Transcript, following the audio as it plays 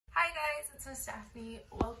it's Miss Daphne.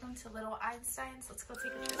 Welcome to Little Einsteins. Let's go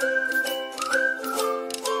take a trip.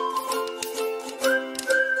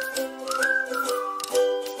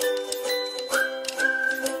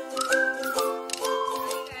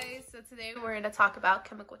 Hey guys, so today we're going to talk about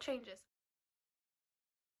chemical changes.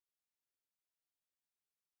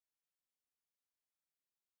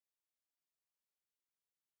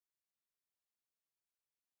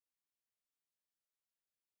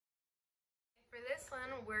 For this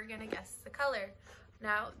one, we're gonna guess the color.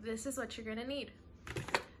 Now, this is what you're gonna need: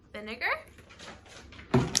 vinegar,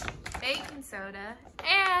 baking soda,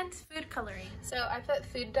 and food coloring. So I put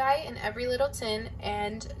food dye in every little tin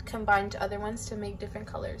and combined other ones to make different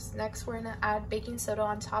colors. Next, we're gonna add baking soda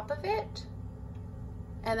on top of it,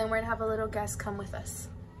 and then we're gonna have a little guest come with us.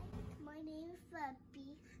 My name is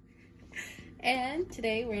Fluffy. And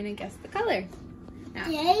today we're gonna guess the color. Now,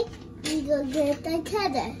 Today we go get the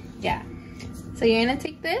color. yeah. So you're gonna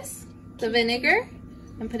take this, the vinegar,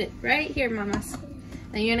 and put it right here, mamas.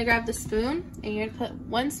 Then you're gonna grab the spoon, and you're gonna put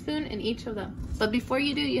 1 spoon in each of them. But before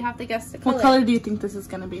you do, you have to guess the color. What color do you think this is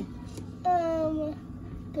gonna be? Blue.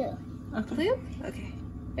 Okay. Blue? Okay.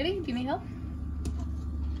 Ready? Do you need help?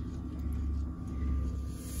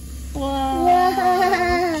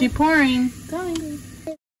 Wow. Keep pouring. Going.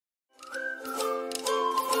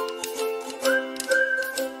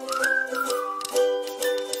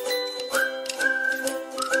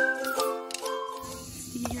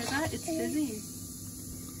 You hear that? It's fizzing.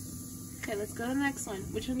 Okay, let's go to the next one.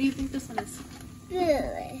 Which one do you think this one is?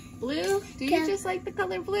 Blue. Blue? Do you just like the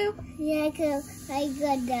color blue? Yeah, because I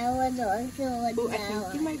got that one also with Oh, I that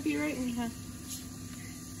think you one. might be right, Mija.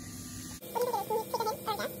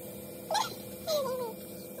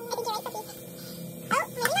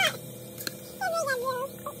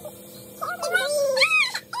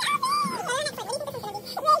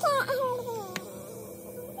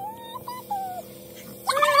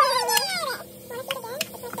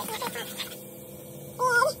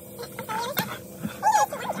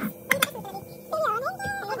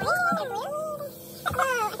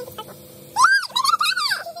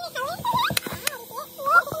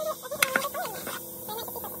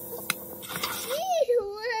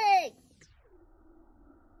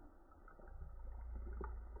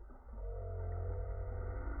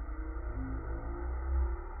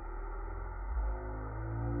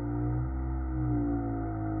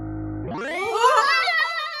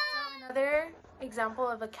 Another example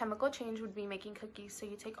of a chemical change would be making cookies. So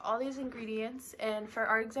you take all these ingredients, and for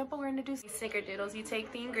our example, we're going to do snickerdoodles. You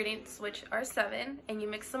take the ingredients, which are 7, and you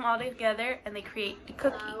mix them all together, and they create a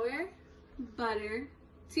cookie. Flour, butter,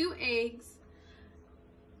 2 eggs,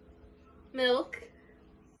 milk,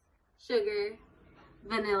 sugar,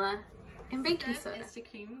 vanilla, and baking soda. Is to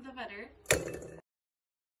cream the butter.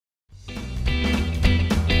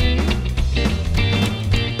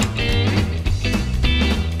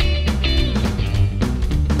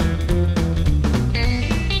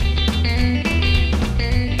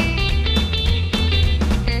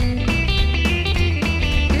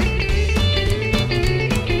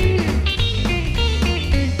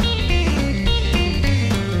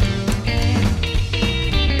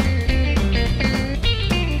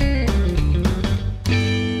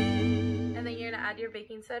 Your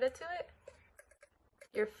baking soda to it,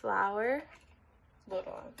 your flour,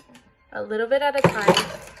 a little bit at a time.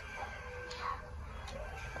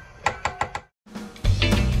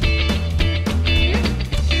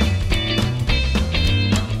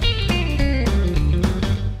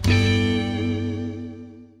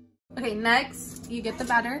 Okay, next you get the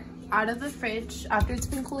batter out of the fridge after it's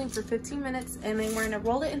been cooling for 15 minutes, and then we're gonna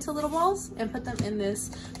roll it into little balls and put them in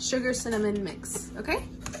this sugar cinnamon mix, okay?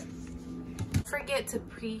 Forget to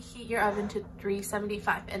preheat your oven to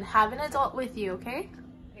 375 and have an adult with you, okay?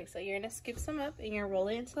 Okay, so you're gonna scoop some up and you're gonna roll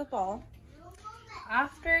it into the ball.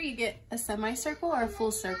 After you get a semicircle or a full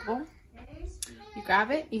circle, you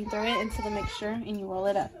grab it, you throw it into the mixture, and you roll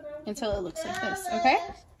it up until it looks like this, okay?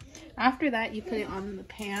 After that, you put it on the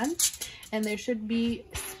pan, and there should be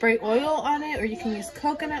spray oil on it, or you can use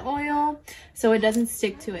coconut oil so it doesn't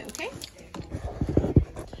stick to it, okay?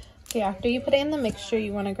 Okay, after you put it in the mixture,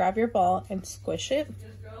 you want to grab your ball and squish it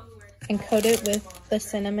and coat it with the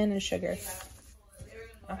cinnamon and sugar.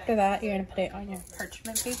 After that, you're going to put it on your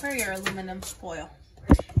parchment paper, your aluminum foil.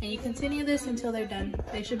 And you continue this until they're done.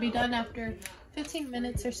 They should be done after 15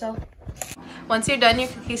 minutes or so. Once you're done, your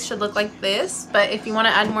cookies should look like this, but if you want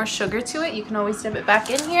to add more sugar to it, you can always dip it back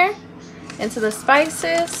in here into the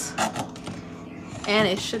spices, and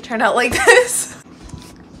it should turn out like this.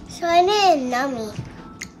 Shiny and yummy.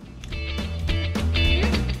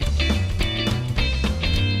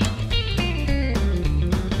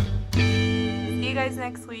 guys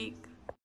next week.